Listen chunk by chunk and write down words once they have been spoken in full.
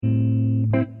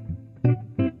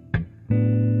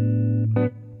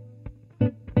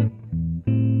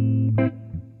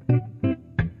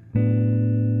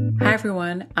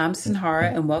everyone. I'm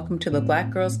Sinhara, and welcome to the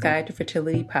Black Girl's Guide to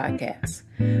Fertility podcast.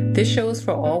 This show is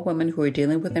for all women who are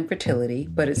dealing with infertility,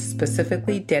 but it's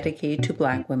specifically dedicated to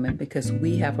Black women because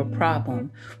we have a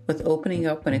problem with opening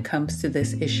up when it comes to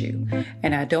this issue.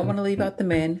 And I don't want to leave out the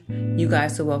men. You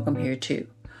guys are welcome here too.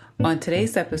 On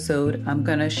today's episode, I'm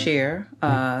going to share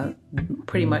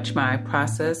pretty much my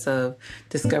process of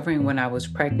discovering when I was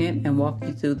pregnant and walk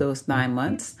you through those 9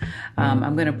 months.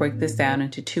 I'm going to break this down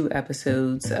into 2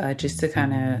 episodes just to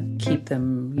kind of keep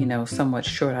them, somewhat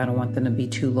short. I don't want them to be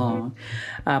too long.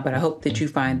 But I hope that you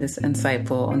find this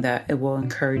insightful and that it will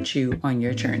encourage you on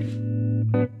your journey.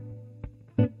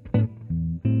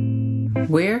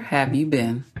 Where have you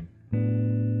been?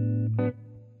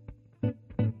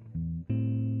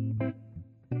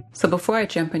 So before I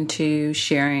jump into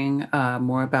sharing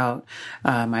more about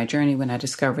my journey when I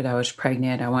discovered I was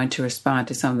pregnant, I wanted to respond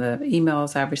to some of the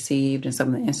emails I received and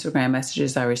some of the Instagram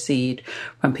messages I received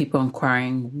from people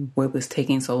inquiring what was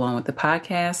taking so long with the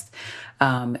podcast.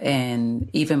 And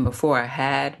even before I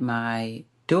had my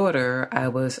daughter,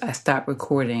 I stopped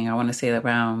recording, I want to say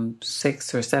around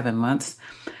 6 or 7 months,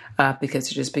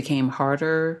 because it just became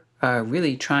harder,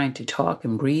 really trying to talk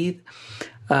and breathe.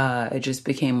 It just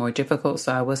became more difficult,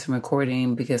 so I wasn't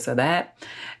recording because of that.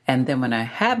 And then when I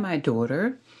had my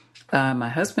daughter, my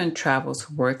husband travels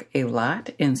to work a lot,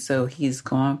 and so he's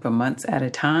gone for months at a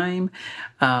time,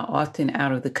 often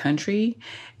out of the country.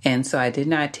 And so I did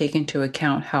not take into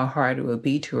account how hard it would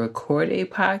be to record a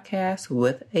podcast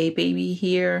with a baby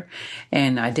here.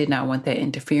 And I did not want that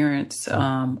interference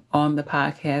on the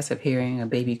podcast of hearing a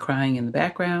baby crying in the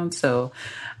background, so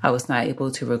I was not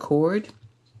able to record.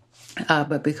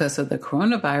 But because of the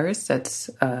coronavirus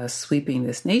that's sweeping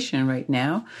this nation right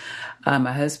now,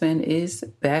 my husband is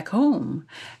back home.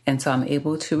 And so I'm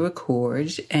able to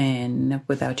record and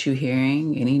without you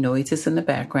hearing any noises in the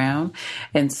background.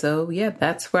 And so,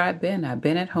 that's where I've been. I've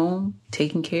been at home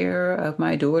taking care of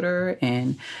my daughter,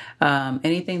 and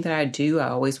anything that I do, I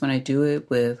always want to do it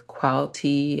with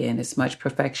quality and as much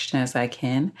perfection as I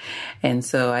can. And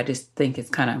so I just think it's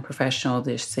kind of unprofessional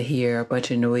just to hear a bunch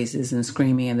of noises and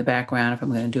screaming in the background if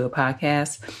I'm going to do a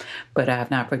podcast. But I have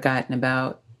not forgotten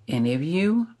about any of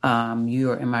you.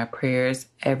 You are in my prayers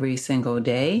every single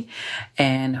day.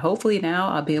 And hopefully now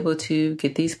I'll be able to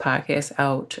get these podcasts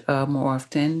out more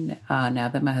often now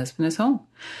that my husband is home.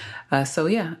 I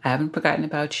haven't forgotten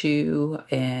about you,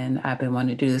 and I've been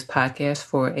wanting to do this podcast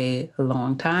for a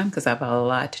long time because I have a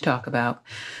lot to talk about.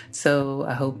 So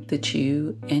I hope that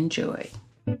you enjoy.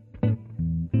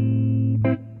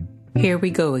 Here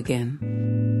we go again.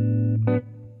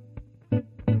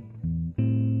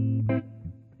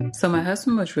 So my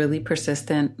husband was really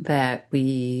persistent that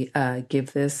we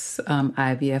give this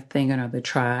IVF thing another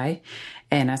try.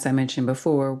 And as I mentioned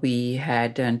before, we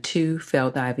had done 2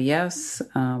 failed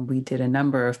IVFs. We did a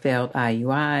number of failed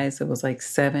IUIs. It was like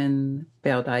 7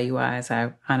 failed IUIs.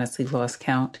 I honestly lost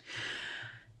count.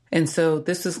 And so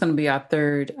this was going to be our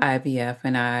 3rd IVF.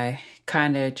 And I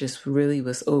kind of just really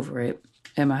was over it.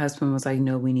 And my husband was like,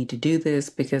 no, we need to do this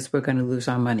because we're going to lose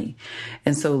our money.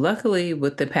 And so luckily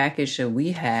with the package that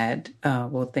we had,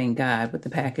 thank God, with the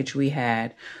package we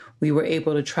had, we were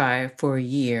able to try for a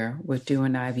year with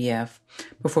doing IVF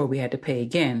before we had to pay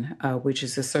again, which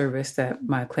is a service that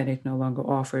my clinic no longer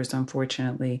offers,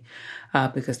 unfortunately,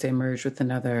 because they merged with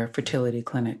another fertility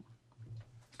clinic.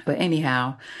 But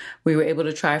anyhow, we were able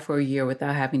to try for a year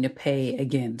without having to pay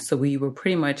again. So we were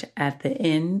pretty much at the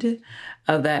end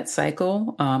of that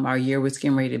cycle. Our year was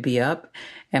getting ready to be up.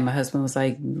 And my husband was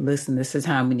like, listen, this is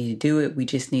how we need to do it. We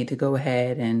just need to go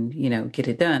ahead and, get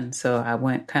it done. So I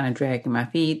went kind of dragging my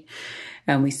feet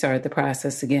and we started the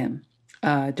process again.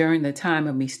 During the time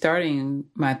of me starting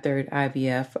my 3rd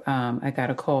IVF, I got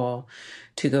a call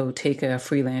to go take a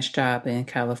freelance job in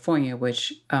California,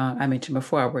 which I mentioned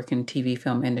before, I work in TV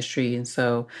film industry. And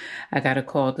so I got a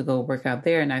call to go work out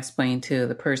there. And I explained to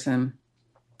the person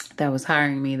that was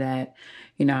hiring me that,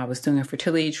 I was doing a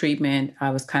fertility treatment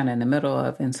I was kind of in the middle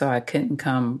of, and so I couldn't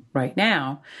come right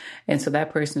now. And so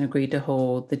that person agreed to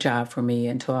hold the job for me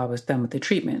until I was done with the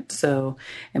treatment. So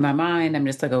in my mind, I'm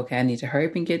just like, okay, I need to hurry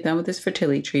up and get done with this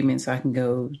fertility treatment so I can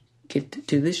go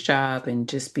do this job and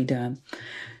just be done.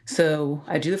 So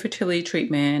I do the fertility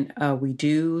treatment. We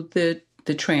do the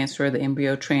transfer, the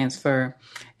embryo transfer.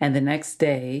 And the next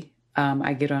day,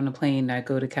 I get on a plane and I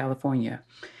go to California.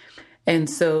 And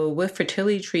so with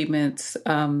fertility treatments,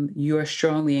 you are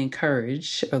strongly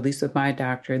encouraged, or at least with my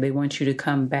doctor, they want you to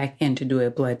come back in to do a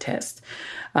blood test.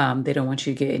 They don't want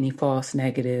you to get any false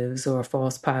negatives or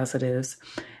false positives.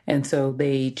 And so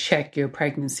they check your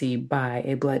pregnancy by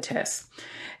a blood test.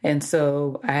 And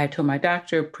so I had told my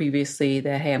doctor previously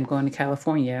that, hey, I'm going to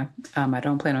California. I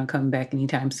don't plan on coming back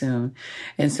anytime soon.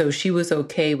 And so she was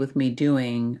okay with me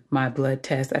doing my blood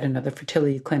test at another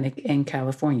fertility clinic in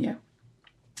California.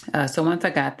 So once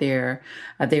I got there,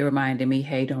 they reminded me,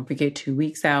 hey, don't forget 2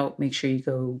 weeks out. Make sure you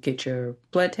go get your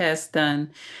blood test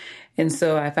done. And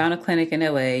so I found a clinic in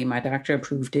LA. My doctor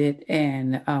approved it.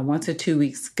 And once the 2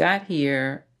 weeks got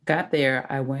there,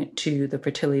 I went to the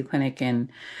fertility clinic in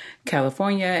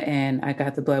California and I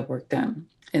got the blood work done.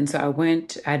 And so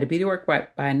I had to be to work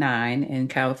by 9, and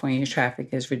California traffic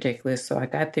is ridiculous. So I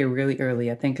got there really early.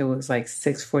 I think it was like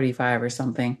 6:45 or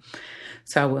something.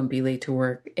 So I wouldn't be late to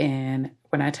work. And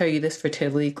when I tell you, this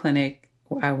fertility clinic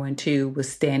I went to was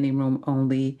standing room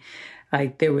only.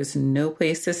 Like, there was no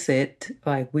place to sit.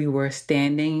 Like, we were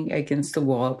standing against the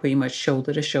wall, pretty much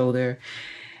shoulder to shoulder.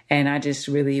 And I just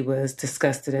really was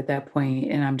disgusted at that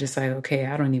point. And I'm just like, okay,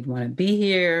 I don't even want to be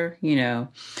here,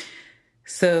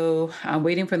 So I'm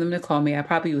waiting for them to call me. I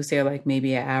probably was there like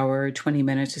maybe an hour, 20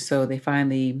 minutes or so. They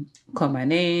finally call my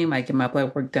name. I get my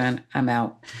blood work done. I'm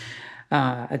out.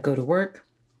 I go to work.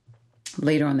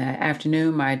 Later on that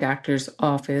afternoon, my doctor's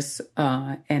office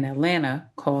in Atlanta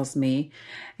calls me,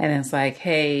 and it's like,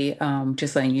 hey,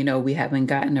 just letting you know, we haven't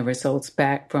gotten the results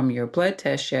back from your blood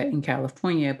test yet in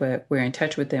California, but we're in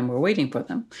touch with them. We're waiting for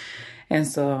them. And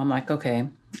so I'm like, okay.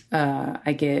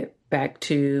 I get back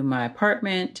to my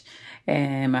apartment,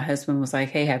 and my husband was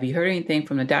like, hey, have you heard anything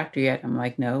from the doctor yet? I'm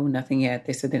like, no, nothing yet.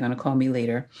 They said they're going to call me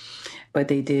later. But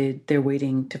they're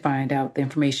waiting to find out the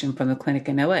information from the clinic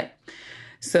in LA.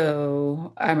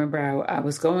 So I remember I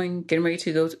was getting ready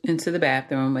to go into the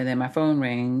bathroom, and then my phone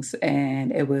rings,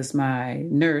 and it was my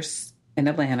nurse in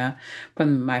Atlanta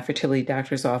from my fertility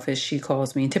doctor's office. She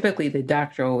calls me, and typically the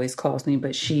doctor always calls me,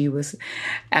 but she was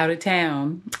out of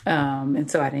town.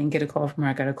 And so I didn't get a call from her.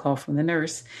 I got a call from the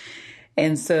nurse.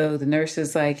 And so the nurse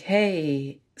is like,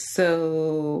 hey,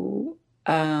 so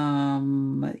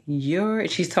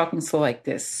she's talking slow like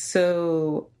this.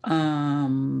 So,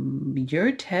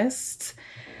 your tests,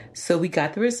 so we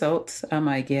got the results. I'm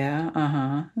like,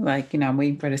 yeah, like, I'm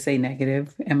waiting for her to say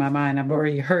negative. In my mind, I've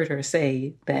already heard her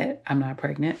say that I'm not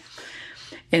pregnant.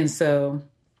 And so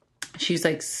she's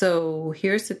like, so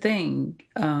here's the thing.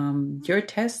 Your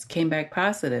test came back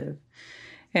positive.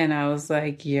 And I was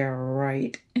like, yeah,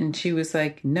 right. And she was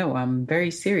like, no, I'm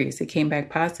very serious. It came back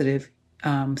positive.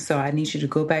 So I need you to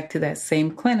go back to that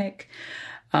same clinic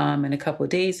in a couple of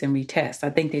days and retest. I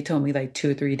think they told me like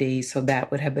 2 or 3 days. So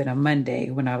that would have been a Monday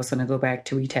when I was going to go back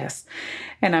to retest.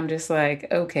 And I'm just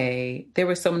like, okay, there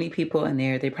were so many people in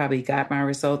there. They probably got my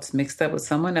results mixed up with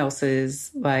someone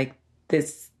else's. Like,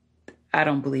 this, I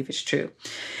don't believe it's true.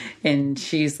 And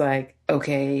she's like,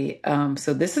 okay,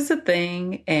 so this is a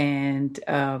thing, and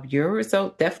your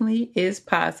result definitely is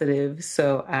positive.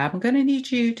 So I'm going to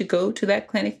need you to go to that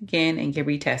clinic again and get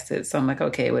retested. So I'm like,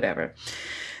 okay, whatever.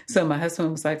 So my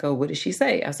husband was like, oh, what did she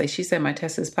say? I was like, she said my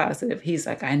test is positive. He's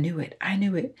like, I knew it.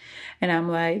 And I'm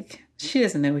like, she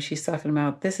doesn't know what she's talking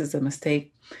about. This is a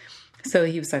mistake. So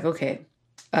he was like, okay.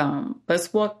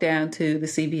 Let's walk down to the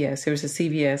CVS. There was a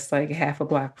CVS like half a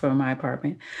block from my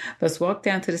apartment. Let's walk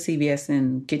down to the CVS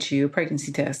and get you a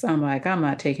pregnancy test. I'm like, I'm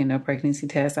not taking no pregnancy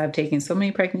test. I've taken so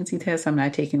many pregnancy tests. I'm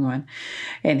not taking one.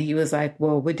 And he was like,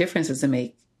 well, what difference does it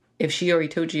make? If she already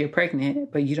told you you're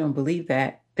pregnant, but you don't believe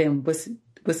that, then what's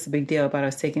the big deal about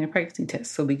us taking a pregnancy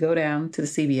test? So we go down to the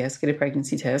CVS, get a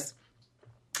pregnancy test.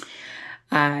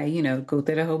 I, go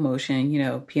through the whole motion,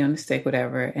 pee on the stick,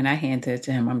 whatever. And I hand it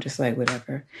to him. I'm just like,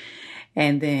 whatever.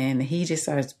 And then he just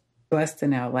starts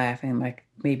busting out laughing, like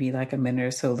maybe like a minute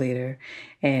or so later.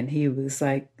 And he was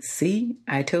like, see,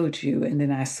 I told you. And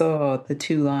then I saw the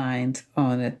 2 lines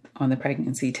on the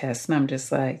pregnancy test. And I'm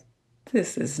just like,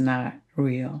 this is not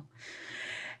real.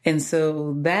 And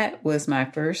so that was my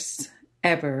first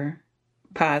ever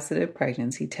positive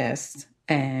pregnancy test.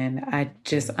 And I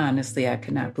just honestly, I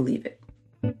could not believe it.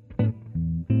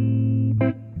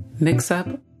 Mix up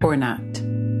or not.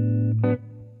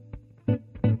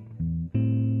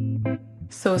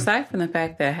 So aside from the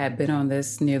fact that I had been on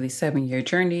this nearly 7-year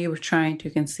journey with trying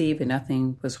to conceive and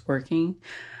nothing was working,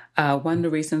 one of the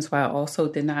reasons why I also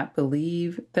did not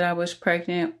believe that I was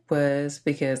pregnant was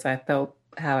because I felt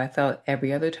how I felt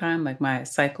every other time, like my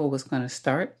cycle was going to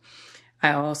start.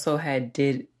 I also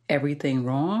did everything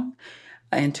wrong.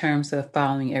 in terms of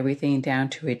following everything down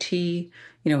to a T.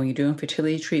 When you're doing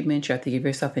fertility treatment, you have to give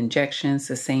yourself injections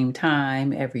the same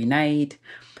time every night.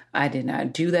 I did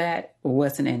not do that. It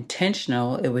wasn't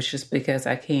intentional. It was just because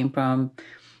I came from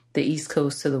the East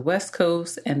Coast to the West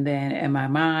Coast. And then in my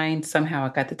mind, somehow I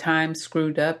got the time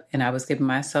screwed up and I was giving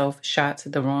myself shots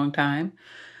at the wrong time.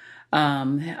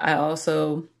 I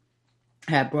also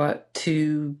had brought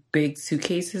 2 big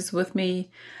suitcases with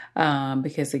me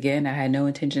because, again, I had no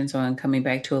intentions on coming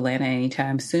back to Atlanta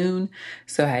anytime soon.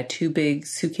 So I had 2 big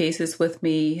suitcases with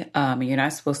me. You're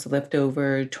not supposed to lift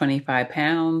over 25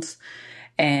 pounds.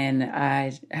 And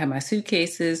I had my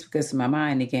suitcases because in my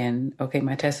mind, again, okay,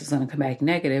 my test is going to come back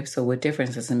negative. So what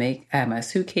difference does it make? I had my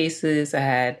suitcases. I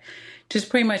had just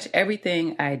pretty much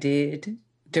everything I did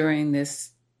during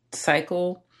this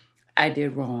cycle, I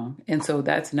did wrong. And so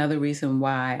that's another reason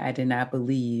why I did not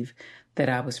believe that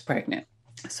I was pregnant.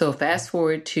 So fast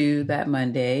forward to that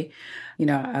Monday,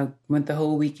 I went the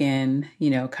whole weekend,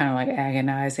 kind of like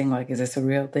agonizing, like, is this a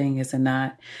real thing? Is it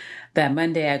not? That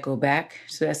Monday, I go back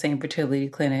to that same fertility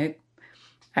clinic.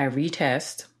 I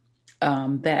retest.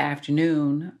 That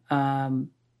afternoon,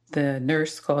 the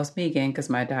nurse calls me again because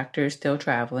my doctor is still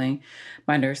traveling.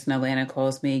 My nurse in Atlanta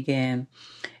calls me again.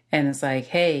 And it's like,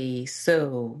 hey,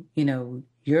 so,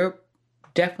 you're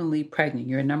definitely pregnant.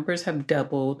 Your numbers have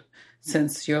doubled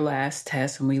since your last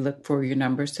test, and we look for your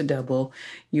numbers to double.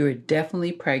 You're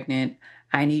definitely pregnant.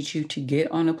 I need you to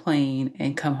get on a plane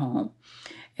and come home.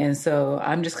 And so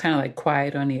I'm just kind of like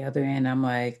quiet on the other end. I'm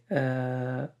like,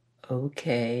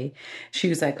 okay. She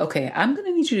was like, okay, I'm going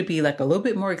to need you to be like a little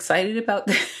bit more excited about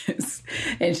this.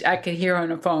 And I could hear her on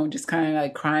the phone just kind of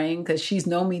like crying because she's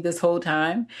known me this whole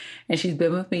time and she's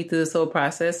been with me through this whole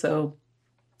process. So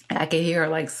I could hear her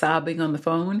like sobbing on the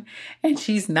phone, and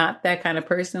she's not that kind of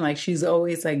person. Like she's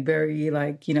always like very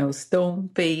like, stone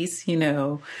face,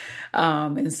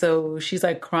 and so she's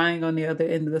like crying on the other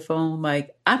end of the phone.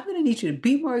 Like, I'm going to need you to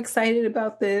be more excited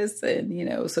about this.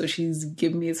 And, so she's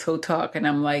giving me this whole talk and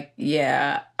I'm like,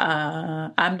 yeah,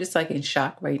 I'm just like in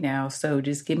shock right now. So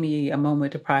just give me a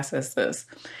moment to process this.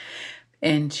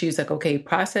 And she was like, okay,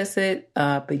 process it,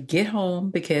 but get home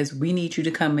because we need you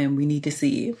to come in. We need to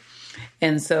see you.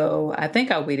 And so I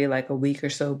think I waited like a week or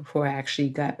so before I actually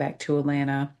got back to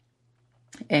Atlanta.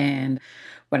 And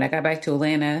when I got back to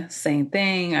Atlanta, same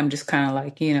thing. I'm just kind of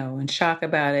like, in shock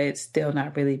about it, still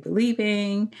not really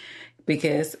believing.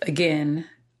 Because again,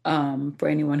 for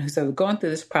anyone who's ever gone through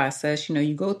this process,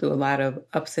 you go through a lot of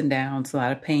ups and downs, a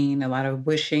lot of pain, a lot of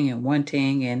wishing and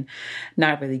wanting and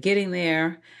not really getting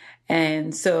there.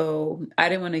 And so I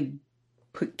didn't want to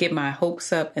get my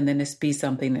hopes up and then this be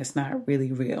something that's not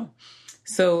really real.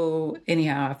 So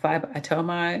anyhow, I tell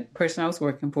my person I was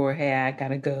working for, hey, I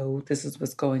gotta go. This is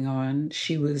what's going on.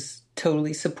 She was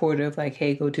totally supportive, like,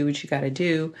 hey, go do what you gotta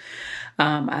do.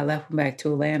 I left back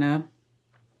to Atlanta.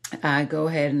 I go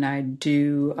ahead and I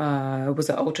do, it was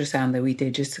an ultrasound that we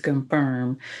did just to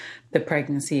confirm the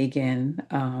pregnancy again.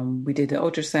 We did the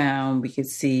ultrasound. We could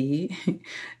see,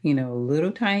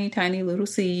 little tiny little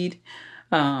seed.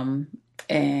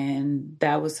 And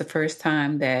that was the first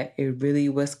time that it really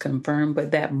was confirmed.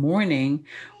 But that morning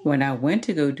when I went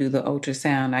to go do the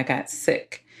ultrasound, I got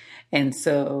sick. And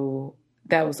so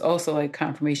that was also like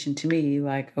confirmation to me,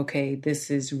 like, okay, this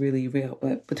is really real.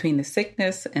 But between the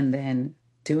sickness and then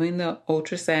doing the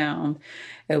ultrasound,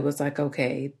 it was like,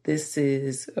 okay, this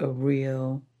is a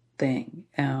real thing.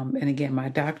 And again, my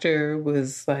doctor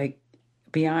was like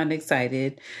beyond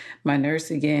excited. My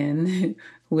nurse, again,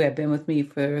 who had been with me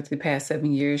for the past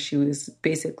 7 years, she was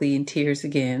basically in tears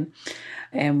again.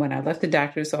 And when I left the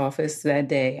doctor's office that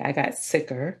day, I got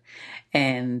sicker.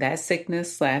 And that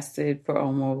sickness lasted for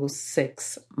almost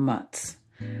 6 months.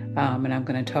 And I'm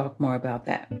going to talk more about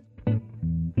that.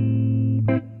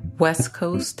 West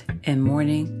Coast and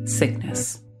morning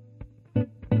sickness.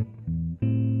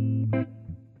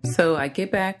 So I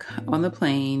get back on the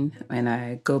plane and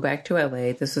I go back to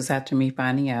LA. This was after me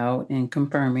finding out and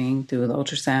confirming through the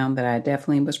ultrasound that I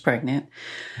definitely was pregnant.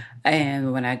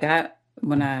 And I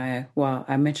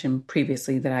mentioned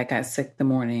previously that I got sick the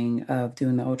morning of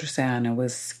doing the ultrasound and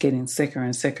was getting sicker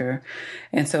and sicker.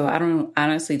 And so I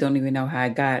honestly don't even know how I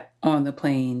got on the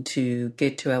plane to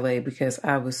get to LA because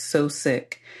I was so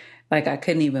sick. Like I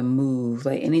couldn't even move.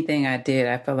 Like anything I did,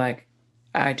 I felt like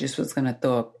I just was going to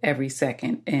throw up every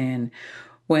second. And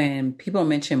when people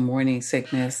mention morning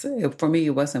sickness, for me, it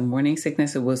wasn't morning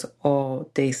sickness. It was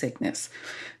all day sickness.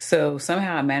 So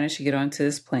somehow I managed to get onto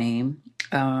this plane.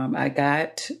 I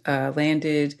got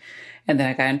landed and then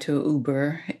I got into an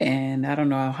Uber and I don't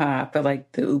know how I felt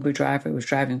like the Uber driver was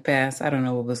driving fast. I don't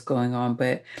know what was going on,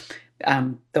 but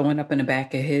I'm throwing up in the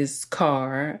back of his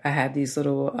car. I have these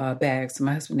little bags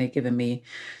my husband had given me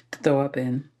to throw up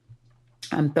in.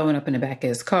 I'm throwing up in the back of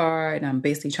his car, and I'm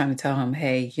basically trying to tell him,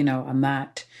 hey, I'm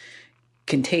not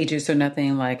contagious or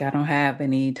nothing. Like, I don't have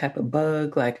any type of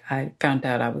bug. Like, I found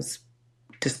out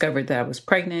discovered that I was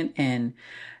pregnant, and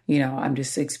I'm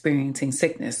just experiencing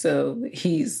sickness. So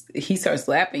he starts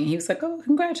laughing. He was like, oh,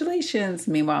 congratulations.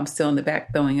 Meanwhile, I'm still in the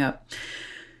back throwing up.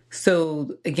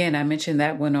 So again, I mentioned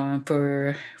that went on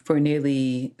for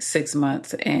nearly 6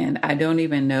 months, and I don't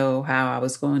even know how I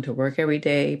was going to work every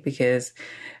day, because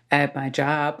at my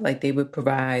job, like, they would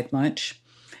provide lunch.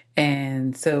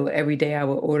 And so every day I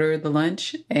would order the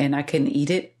lunch, and I couldn't eat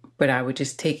it, but I would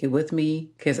just take it with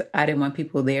me, because I didn't want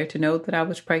people there to know that I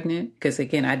was pregnant. Because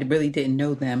again, I really didn't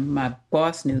know them. My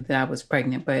boss knew that I was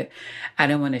pregnant, but I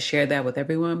didn't want to share that with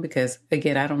everyone, because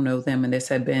again, I don't know them. And this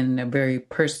had been a very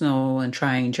personal and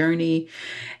trying journey.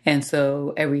 And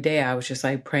so every day I was just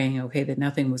like praying, okay, that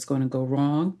nothing was going to go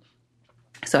wrong.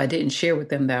 So I didn't share with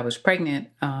them that I was pregnant.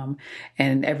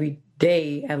 And every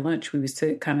day at lunch, we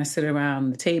would kind of sit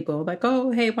around the table like, oh,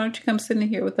 hey, why don't you come sit in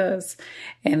here with us?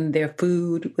 And their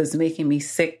food was making me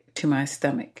sick to my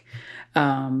stomach.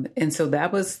 And so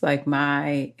that was like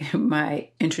my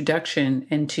introduction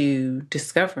into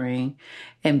discovering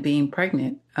and being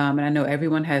pregnant. And I know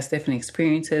everyone has different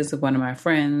experiences. One of my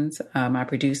friends, my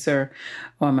producer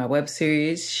on my web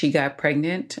series, she got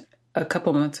pregnant a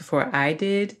couple months before I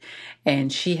did,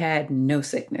 and she had no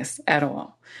sickness at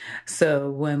all. So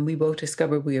when we both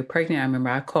discovered we were pregnant, I remember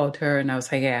I called her and I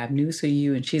was like, hey, I have news for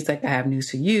you. And she's like, I have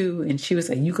news for you. And she was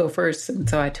like, you go first. And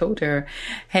so I told her,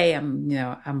 hey,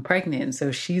 I'm pregnant. And so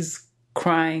she's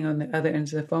crying on the other end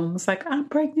of the phone. Was like, I'm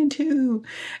pregnant too.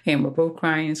 And we're both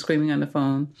crying and screaming on the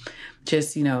phone,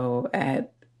 just,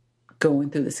 at going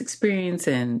through this experience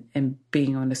and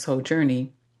being on this whole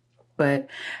journey. But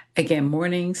again,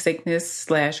 morning sickness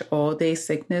 / all day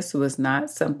sickness was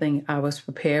not something I was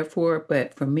prepared for.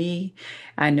 But for me,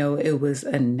 I know it was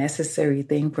a necessary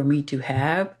thing for me to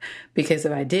have, because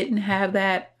if I didn't have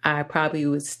that, I probably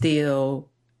would still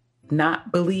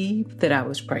not believe that I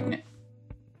was pregnant.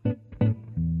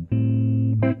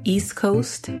 East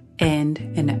Coast and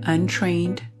an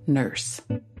untrained nurse.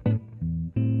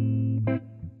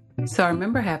 So I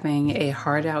remember having a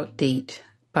hard out date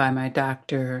by my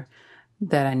doctor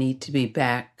that I need to be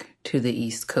back to the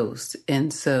East Coast.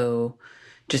 And so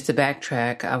just to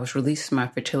backtrack, I was released from my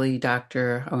fertility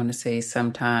doctor, I want to say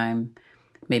sometime,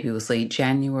 maybe it was late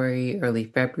January, early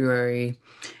February.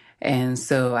 And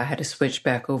so I had to switch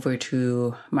back over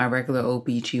to my regular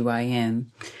OBGYN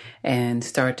and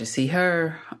start to see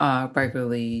her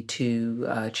regularly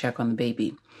to check on the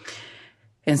baby.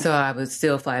 And so I would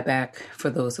still fly back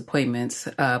for those appointments,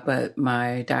 but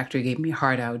my doctor gave me a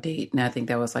hard out date, and I think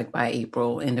that was like by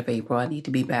end of April, I need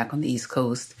to be back on the East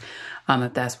Coast,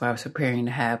 if that's where I was preparing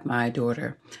to have my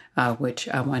daughter, which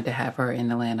I wanted to have her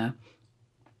in Atlanta.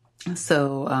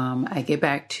 So I get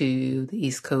back to the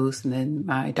East Coast, and then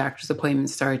my doctor's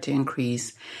appointments started to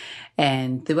increase.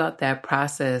 And throughout that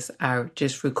process, I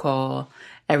just recall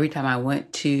every time I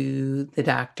went to the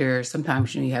doctor,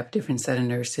 sometimes you have a different set of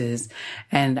nurses,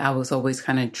 and I was always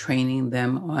kind of training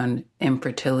them on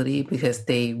infertility, because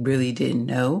they really didn't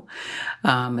know.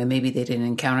 And maybe they didn't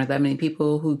encounter that many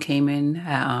people who came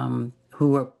in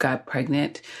who got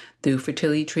pregnant through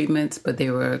fertility treatments, but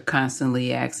they were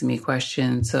constantly asking me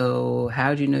questions. So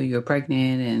how do you know you're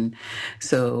pregnant? And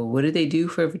so what did they do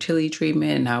for fertility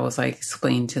treatment? And I was like,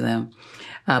 explain to them.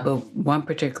 But one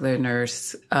particular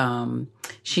nurse,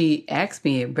 she asked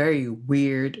me a very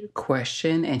weird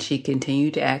question, and she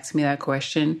continued to ask me that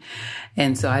question.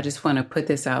 And so I just want to put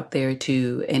this out there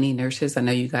to any nurses. I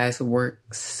know you guys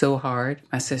work so hard.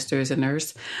 My sister is a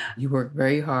nurse. You work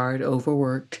very hard,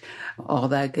 overworked, all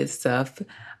that good stuff.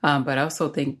 But I also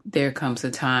think there comes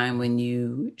a time when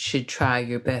you should try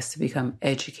your best to become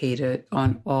educated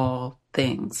on all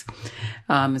things.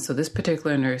 And so this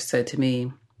particular nurse said to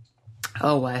me,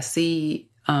 oh, I see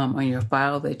on your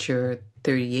file that you're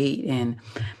 38, and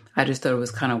I just thought it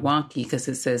was kind of wonky because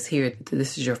it says here that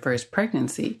this is your first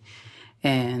pregnancy.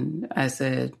 And I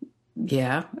said,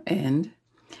 yeah, and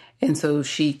so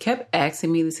she kept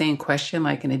asking me the same question,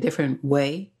 like in a different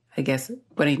way, I guess,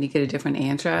 wanting to get a different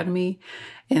answer out of me.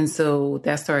 And so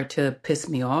that started to piss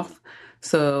me off.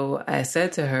 So I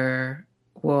said to her,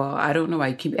 well, I don't know why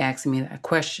you keep asking me that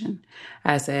question.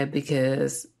 I said,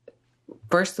 because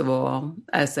first of all,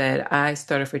 I said I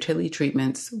started fertility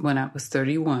treatments when I was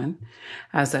 31.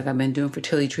 I was like, I've been doing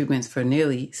fertility treatments for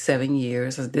nearly 7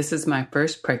 years. This is my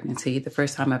first pregnancy, the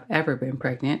first time I've ever been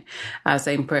pregnant. I was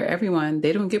saying for everyone,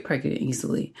 they don't get pregnant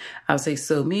easily. I was like,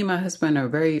 so me and my husband are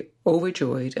very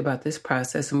overjoyed about this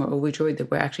process, and we're overjoyed that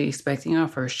we're actually expecting our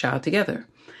first child together.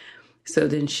 So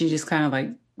then she just kind of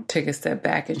like took a step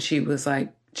back, and she was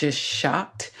like just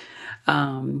shocked,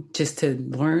 just to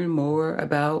learn more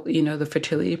about, the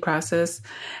fertility process.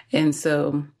 And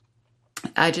so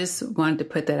I just wanted to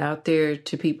put that out there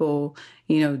to people,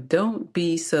 don't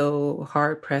be so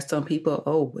hard pressed on people.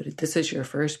 Oh, but this is your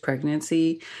first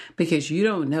pregnancy, because you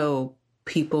don't know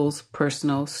people's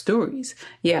personal stories.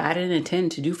 Yeah, I didn't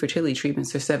intend to do fertility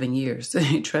treatments for 7 years,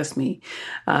 trust me.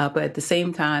 But at the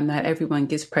same time, not everyone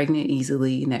gets pregnant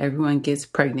easily. Not everyone gets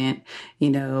pregnant,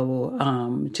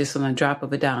 just on a drop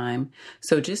of a dime.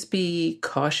 So just be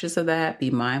cautious of that, be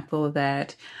mindful of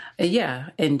that.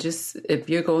 And just if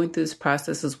you're going through this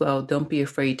process as well, don't be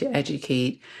afraid to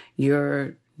educate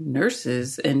your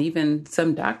nurses and even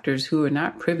some doctors who are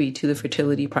not privy to the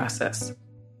fertility process.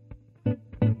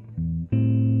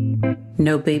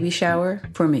 No baby shower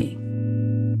for me.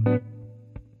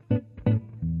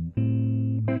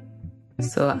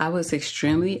 So I was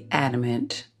extremely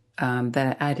adamant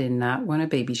that I did not want a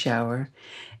baby shower.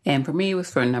 And for me, it was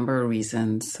for a number of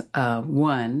reasons.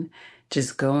 One,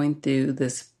 just going through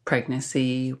this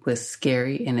pregnancy was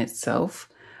scary in itself,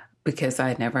 because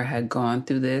I never had gone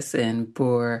through this. And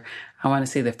I want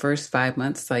to say the first 5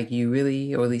 months, like you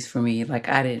really, or at least for me, like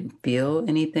I didn't feel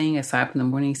anything aside from the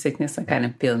morning sickness. Like I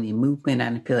didn't feel any movement. I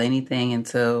didn't feel anything. And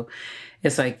so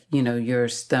it's like, your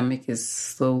stomach is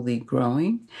slowly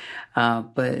growing.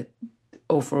 But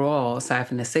overall, aside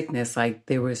from the sickness, like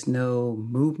there was no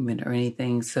movement or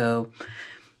anything. So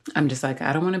I'm just like,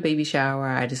 I don't want a baby shower.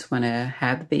 I just want to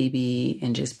have the baby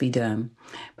and just be done.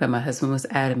 But my husband was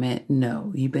adamant,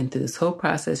 no, you've been through this whole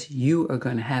process. You are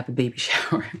going to have a baby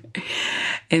shower.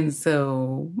 And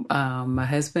so my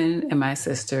husband and my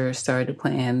sister started to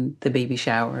plan the baby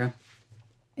shower.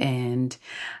 And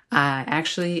I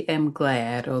actually am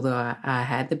glad, although I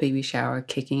had the baby shower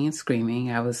kicking and screaming,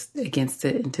 I was against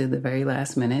it until the very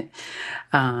last minute.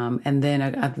 And then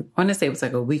I want to say it was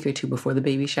like a week or two before the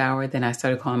baby shower. Then I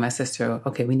started calling my sister,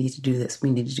 okay, we need to do this.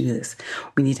 We need to do this.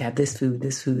 We need to have this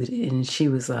food. And she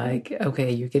was like,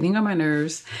 okay, you're getting on my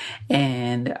nerves,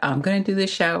 and I'm going to do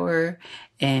this shower,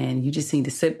 and you just need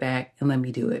to sit back and let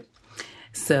me do it.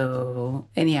 So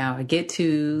anyhow, I get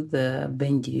to the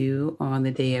venue on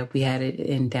the day we had it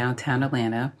in downtown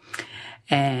Atlanta.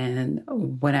 And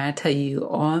when I tell you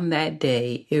on that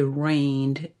day, it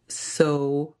rained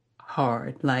so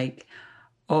hard, like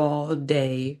all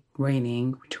day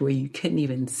raining, to where you couldn't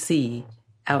even see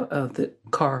out of the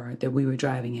car that we were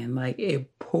driving in. Like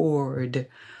it poured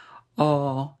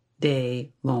all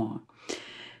day long.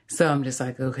 So I'm just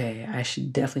like, okay, I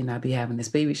should definitely not be having this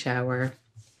baby shower.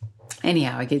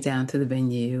 Anyhow, I get down to the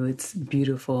venue. It's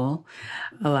beautiful.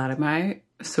 A lot of my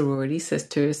sorority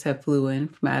sisters have flew in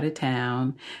from out of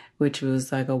town, which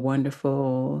was like a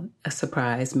wonderful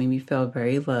surprise, made me feel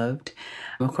very loved.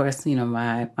 Of course,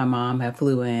 my mom had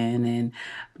flew in, and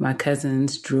my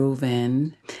cousins drove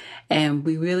in. And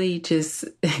we really just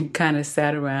kind of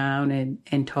sat around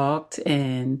and talked.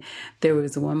 And there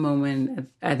was one moment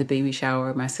at the baby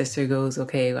shower, my sister goes,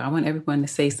 okay, I want everyone to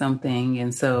say something.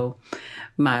 And so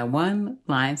my one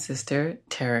line sister,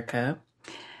 Terica,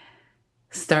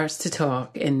 starts to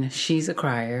talk, and she's a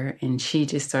crier, and she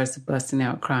just starts busting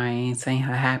out crying, saying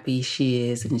how happy she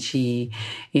is, and she,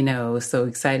 is so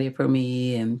excited for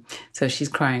me. And so she's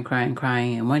crying.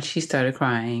 And once she started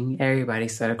crying, everybody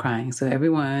started crying. So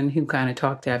everyone who kind of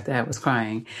talked after that was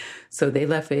crying. So they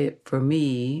left it for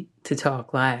me to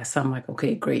talk last. So I'm like,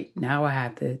 okay, great. Now I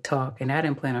have to talk. And I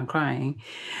didn't plan on crying.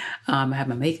 I had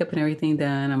my makeup and everything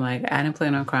done. I'm like, I didn't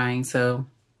plan on crying. So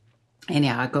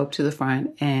anyhow, I go up to the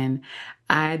front, and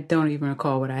I don't even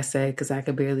recall what I said, because I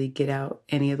could barely get out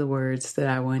any of the words that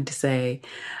I wanted to say,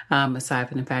 aside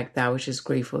from the fact that I was just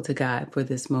grateful to God for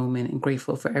this moment, and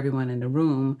grateful for everyone in the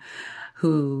room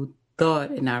who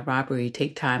thought in our robbery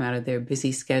take time out of their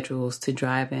busy schedules to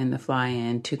drive in, to fly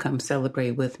in, to come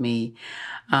celebrate with me.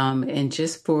 And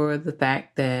just for the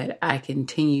fact that I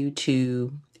continue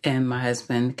to, and my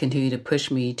husband continue to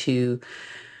push me to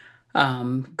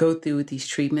go through with these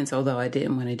treatments, although I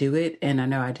didn't want to do it. And I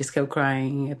know I just kept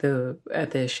crying at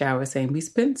the shower, saying, we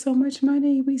spent so much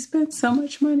money, which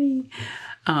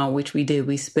we did.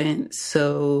 We spent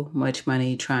so much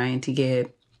money trying to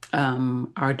get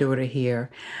our daughter here.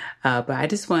 But I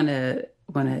just want to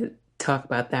talk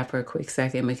about that for a quick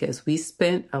second because we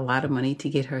spent a lot of money to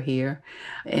get her here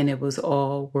and it was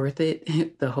all worth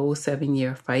it. The whole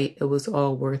 7-year fight, it was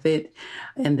all worth it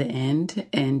in the end.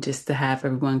 And just to have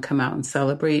everyone come out and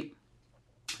celebrate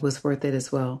was worth it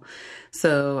as well.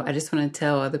 So I just want to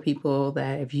tell other people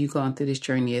that if you've gone through this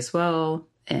journey as well,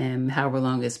 and however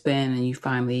long it's been, and you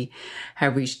finally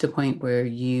have reached a point where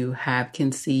you have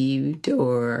conceived,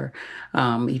 or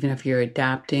even if you're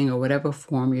adopting or whatever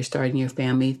form you're starting your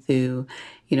family through,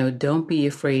 don't be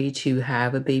afraid to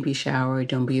have a baby shower.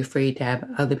 Don't be afraid to have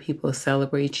other people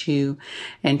celebrate you,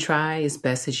 and try as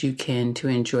best as you can to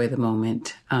enjoy the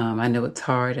moment. I know it's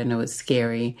hard. I know it's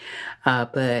scary.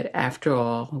 But after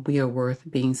all, we are worth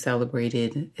being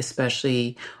celebrated,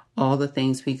 especially all the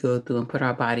things we go through and put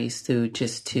our bodies through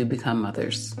just to become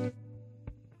mothers.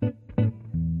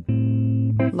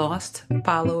 Lost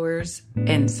followers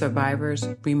and survivors'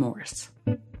 remorse.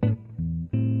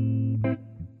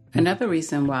 Another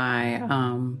reason why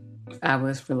I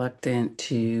was reluctant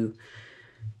to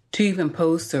even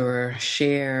post or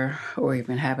share or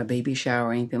even have a baby shower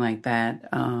or anything like that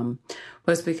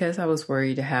was because I was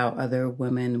worried how other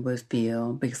women would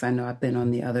feel, because I know I've been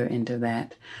on the other end of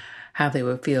that. How they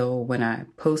would feel when I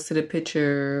posted a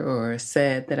picture or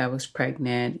said that I was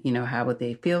pregnant. How would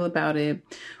they feel about it?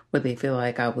 Would they feel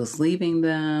like I was leaving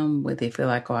them? Would they feel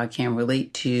like, I can't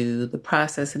relate to the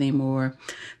process anymore?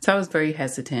 So I was very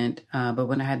hesitant. But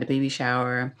when I had the baby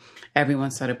shower,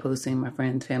 everyone started posting. My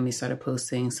friends, family started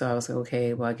posting. So I was like,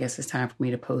 okay, well, I guess it's time for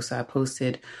me to post. So I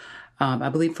posted, I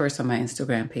believe first on my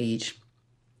Instagram page.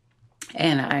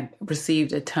 And I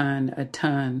received a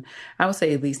ton, I would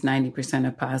say at least 90%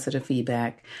 of positive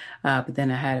feedback. But then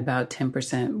I had about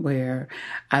 10% where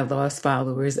I lost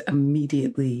followers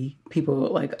immediately.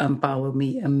 People unfollowed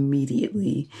me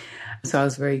immediately. So I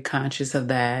was very conscious of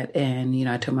that. And,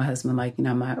 I told my husband,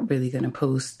 I'm not really going to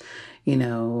post, a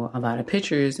lot of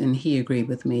pictures. And he agreed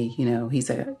with me. He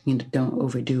said, don't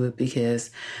overdo it, because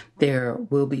there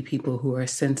will be people who are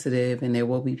sensitive, and there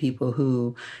will be people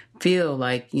who feel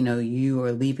like, you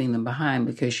are leaving them behind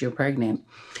because you're pregnant.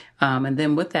 And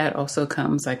then with that also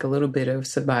comes a little bit of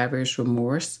survivor's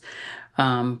remorse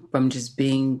from just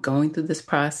going through this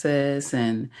process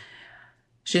and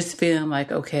just feeling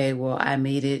like, okay, well, I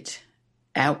made it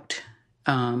out.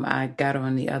 I got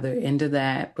on the other end of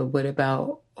that. But what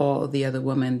about all the other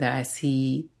women that I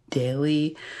see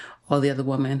daily? All the other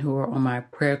women who are on my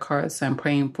prayer cards I'm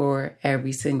praying for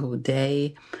every single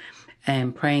day,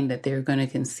 and praying that they're going to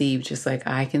conceive just like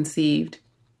I conceived,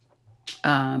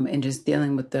 and just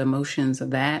dealing with the emotions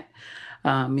of that,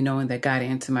 knowing that God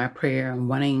answered my prayer and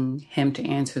wanting Him to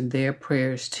answer their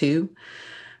prayers too.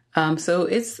 So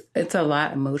it's a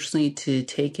lot emotionally to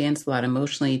take in. It's a lot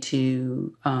emotionally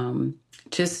to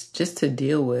just to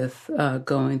deal with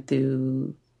going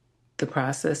through the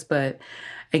process. But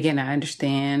again, I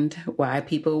understand why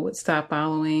people would stop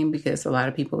following, because a lot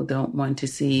of people don't want to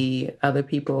see other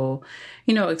people,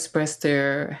 express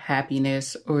their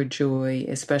happiness or joy,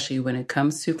 especially when it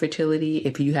comes to fertility,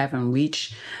 if you haven't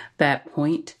reached that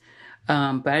point.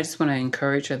 But I just want to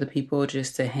encourage other people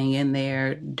just to hang in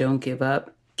there. Don't give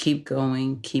up. Keep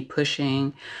going. Keep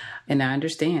pushing. And I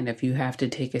understand if you have to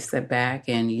take a step back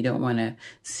and you don't want to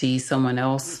see someone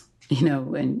else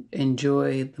and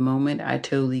enjoy the moment. I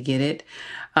totally get it.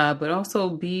 But also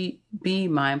be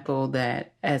mindful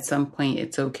that at some point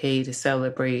it's okay to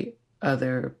celebrate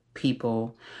other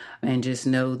people, and just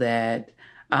know that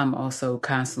I'm also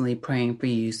constantly praying for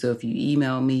you. So if you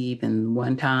email me even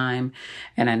one time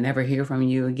and I never hear from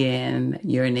you again,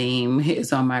 your name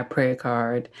is on my prayer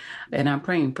card, and I'm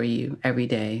praying for you every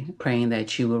day, praying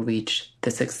that you will reach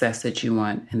the success that you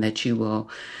want, and that you will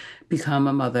become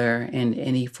a mother in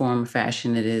any form or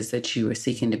fashion it is that you are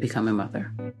seeking to become a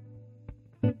mother.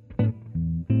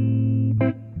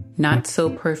 Not so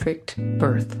perfect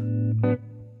birth.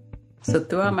 So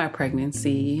throughout my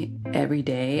pregnancy, every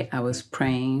day I was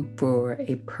praying for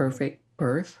a perfect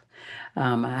birth.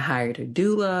 I hired a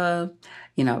doula.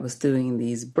 I was doing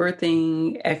these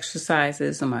birthing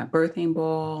exercises on my birthing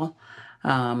ball.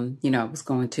 I was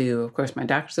going to, of course, my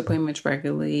doctor's appointments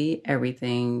regularly.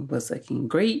 Everything was looking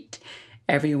great.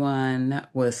 Everyone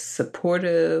was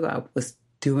supportive. I was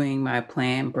doing my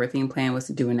birthing plan was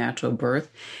to do a natural birth.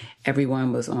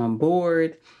 Everyone was on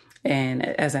board. And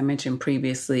as I mentioned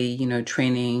previously,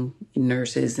 training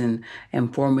nurses and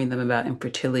informing them about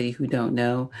infertility who don't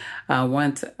know.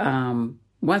 Once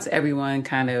once everyone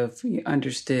kind of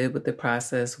understood what the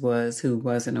process was, who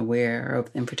wasn't aware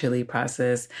of the infertility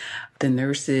process, the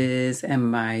nurses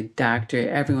and my doctor,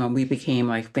 everyone, we became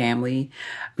like family.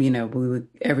 We would,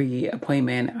 every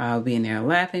appointment, I'll be in there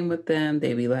laughing with them.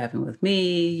 They'd be laughing with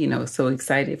me, so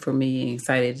excited for me,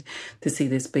 excited to see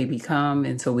this baby come.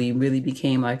 And so we really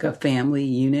became like a family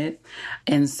unit.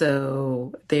 And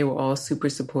so they were all super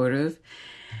supportive.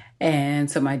 And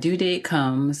so my due date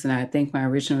comes, and I think my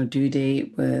original due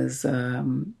date was, I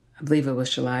believe it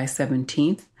was July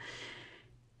 17th.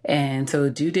 And so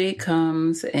due date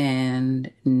comes and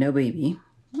no baby.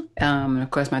 And of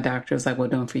course, my doctor was like, well,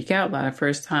 don't freak out. A lot of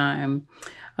first time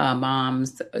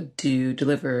moms do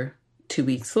deliver 2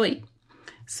 weeks late.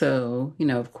 So,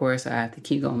 of course, I have to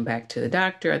keep going back to the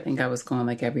doctor. I think I was going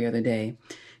like every other day,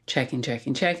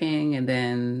 checking. And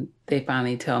then they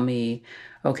finally tell me,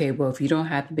 okay, well, if you don't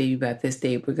have the baby by this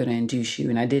date, we're going to induce you.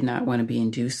 And I did not want to be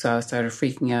induced, so I started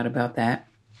freaking out about that.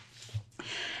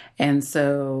 And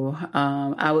so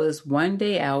I was one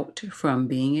day out from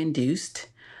being induced.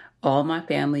 All my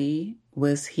family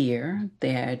was here.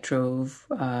 They had drove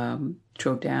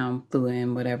down, flew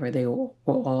in, whatever. They were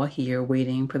all here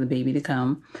waiting for the baby to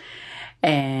come.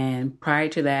 And prior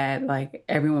to that, like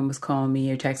everyone was calling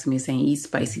me or texting me saying, eat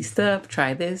spicy stuff,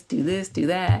 try this, do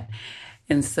that.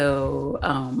 And so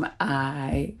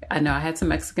I know I had some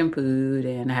Mexican food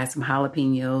and I had some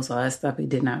jalapenos, all that stuff. It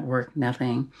did not work,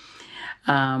 nothing.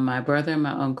 My brother and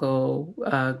my uncle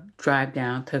drive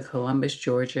down to Columbus,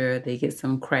 Georgia. They get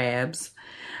some crabs,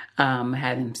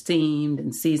 had them steamed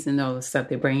and seasoned, all the stuff.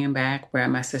 They bring them back. We're at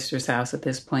my sister's house at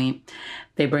this point.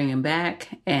 They bring them back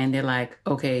and they're like,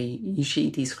 okay, you should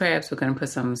eat these crabs. We're going to put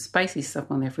some spicy stuff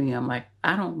on there for you. I'm like,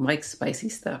 I don't like spicy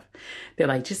stuff. They're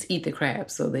like, just eat the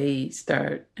crabs. So they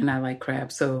start, and I like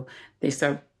crabs. So they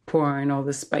start pouring all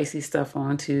the spicy stuff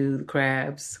onto the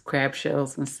crabs, crab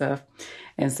shells and stuff.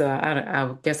 And so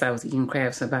I guess I was eating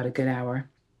crabs for about a good hour.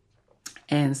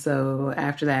 And so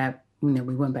after that, we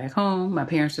went back home. My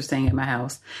parents were staying at my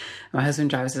house. My husband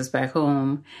drives us back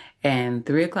home. And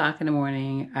 3:00 in the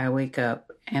morning, I wake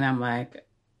up and I'm like,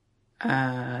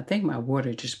 I think my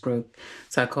water just broke.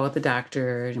 So I called the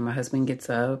doctor and my husband gets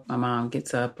up. My mom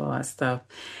gets up, all that stuff.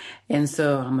 And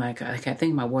so I'm like, I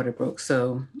think my water broke.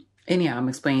 So anyhow, I'm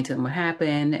explaining to them what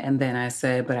happened. And then I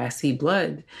said, but I see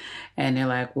blood. And they're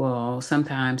like, well,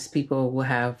 sometimes people will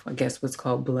have, I guess, what's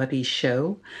called bloody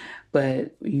show,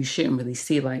 but you shouldn't really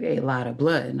see like a lot of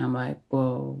blood. And I'm like,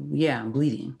 well, yeah, I'm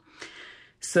bleeding.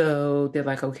 So they're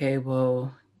like, okay,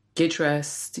 well, get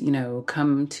dressed,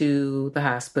 come to the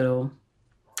hospital.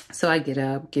 So I get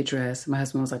up, get dressed. My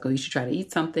husband was like, oh, you should try to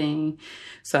eat something.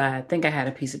 So I think I had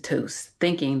a piece of toast,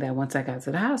 thinking that once I got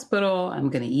to the hospital, I'm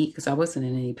going to eat because I wasn't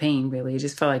in any pain, really. It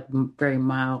just felt like very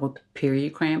mild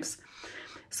period cramps.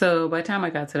 So by the time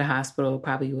I got to the hospital,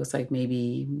 probably it was like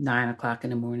maybe 9:00 in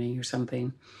the morning or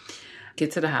something.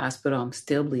 Get to the hospital, I'm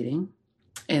still bleeding.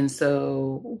 And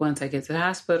so once I get to the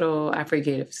hospital, I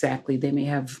forget exactly, they may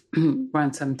have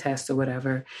run some tests or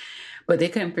whatever, but they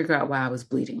couldn't figure out why I was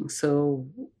bleeding. So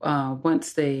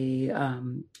once they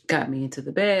got me into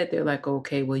the bed, they're like,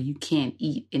 okay, well, you can't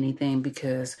eat anything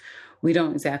because we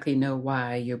don't exactly know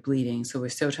why you're bleeding. So we're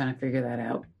still trying to figure that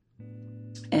out.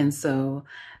 And so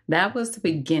that was the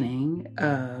beginning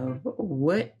of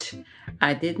what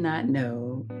I did not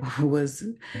know was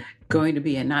going to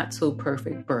be a not so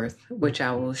perfect birth, which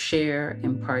I will share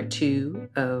in part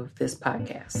 2 of this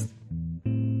podcast.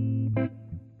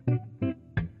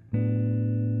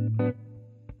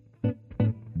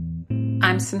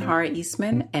 I'm Sinhara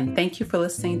Eastman, and thank you for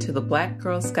listening to the Black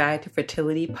Girl's Guide to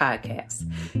Fertility podcast.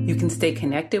 You can stay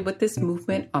connected with this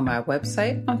movement on my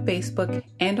website, on Facebook,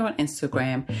 and on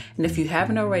Instagram. And if you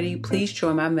haven't already, please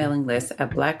join my mailing list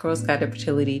at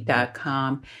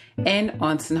blackgirlsguidetofertility.com and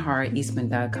on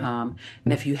sinharaeastman.com.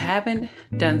 And if you haven't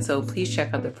done so, please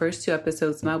check out the first 2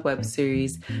 episodes of my web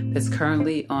series that's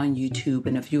currently on YouTube.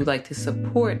 And if you would like to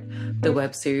support the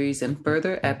web series and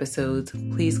further episodes,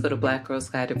 please go to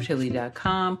blackgirlsguidetofertility.com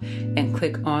and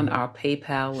click on our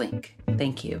PayPal link.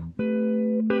 Thank you.